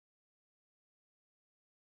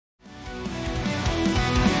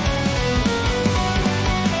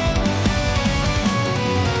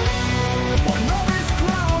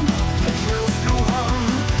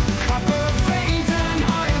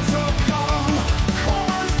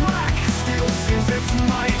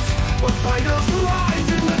feels alive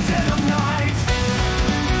in the dead of night.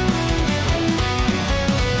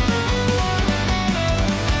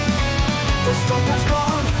 The stuff that's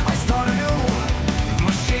gone, I start anew.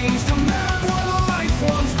 Machines demand what life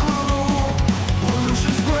once grew.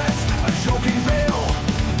 Pollution spreads, a choking veil.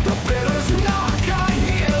 The bitters knock, I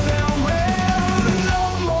hear them wail. No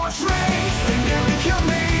more trains, they nearly kill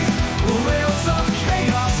me. Rails of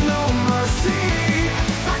chaos, no mercy.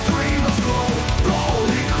 Factory must go, the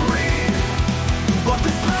holy creed. But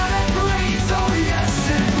this planet bleeds, oh yes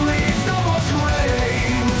it bleeds. No more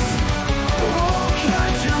trains. Oh,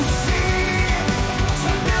 can't you see?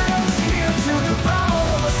 Tiberium's here to devour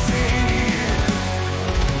the sea.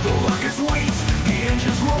 The rockets wait, the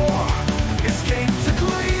engines roar. Escape to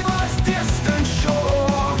Gleba's distant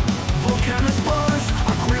shore. Vulcanus burns,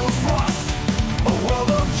 Aquilo's frost. A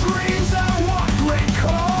world of dreams at what great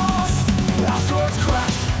cost. Asteroids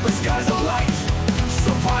crash, the skies are light.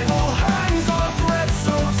 Survival hangs on a thread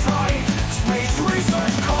so tight. Space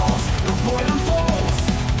research calls, the void unfolds.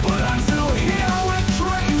 But I'm still here with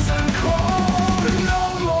trains and cold. No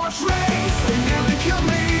more trains, they nearly kill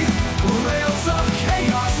me. Rails of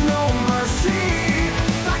chaos, no mercy.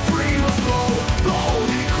 Factory must go, the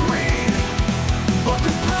holy creed. But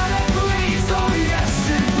this planet bleeds, oh yes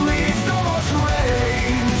it bleeds. No more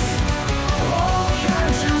trains. Oh,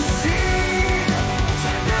 can't you see?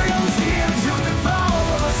 Tiberium's here to devour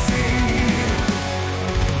the sea.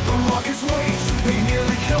 The rockets wait, they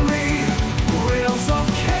nearly kill me. Rails of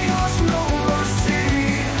chaos, no mercy.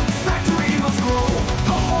 Factory must grow,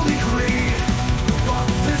 the holy creed. But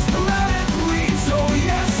this planet bleeds, oh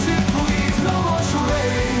yes it bleeds. No more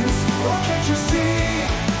trains. Oh, can't you see?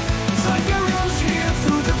 Tiberium's here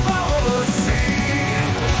to devour the sea.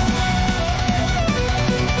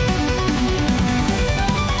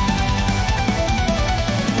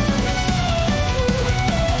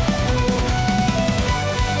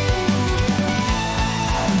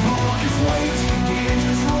 The rockets wait, the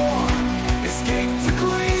engines roar. Escape to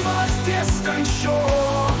Gleba's distant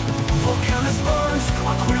shore. Vulcanus burns,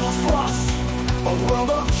 Aquilo's frost. A world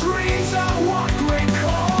of dreams at what great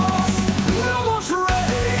cost. No more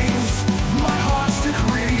trains, my heart's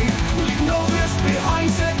decree. Leave Nauvis behind,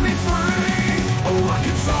 set me free. A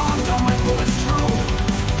rocket's armed, are my bullets true?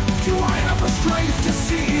 Do I have the strength to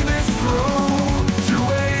see this through? 2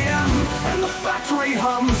 a.m. and the factory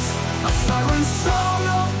hums. A siren song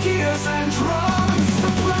of gears and drums.